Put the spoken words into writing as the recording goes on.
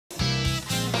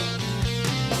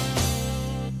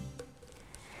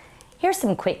here's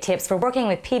some quick tips for working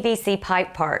with PVC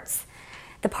pipe parts.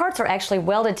 The parts are actually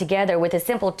welded together with a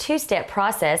simple two-step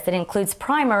process that includes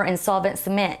primer and solvent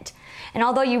cement. And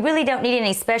although you really don't need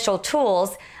any special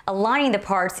tools, aligning the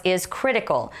parts is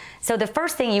critical. So the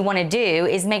first thing you want to do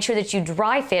is make sure that you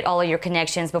dry fit all of your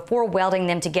connections before welding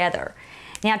them together.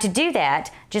 Now to do that,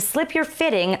 just slip your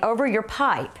fitting over your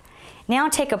pipe. Now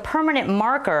take a permanent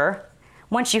marker,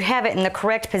 once you have it in the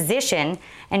correct position,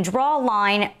 and draw a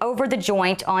line over the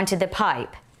joint onto the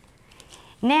pipe.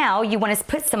 Now you want to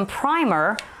put some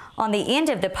primer on the end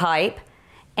of the pipe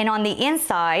and on the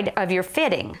inside of your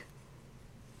fitting.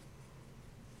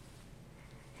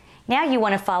 Now you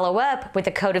want to follow up with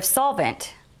a coat of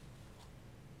solvent.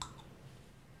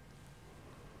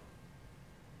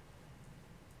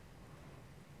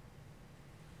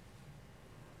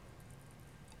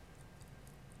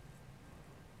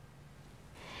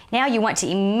 Now you want to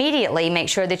immediately make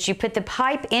sure that you put the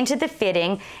pipe into the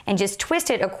fitting and just twist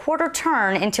it a quarter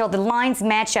turn until the lines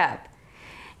match up.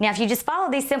 Now if you just follow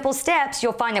these simple steps,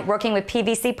 you'll find that working with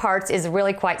PVC parts is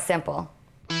really quite simple.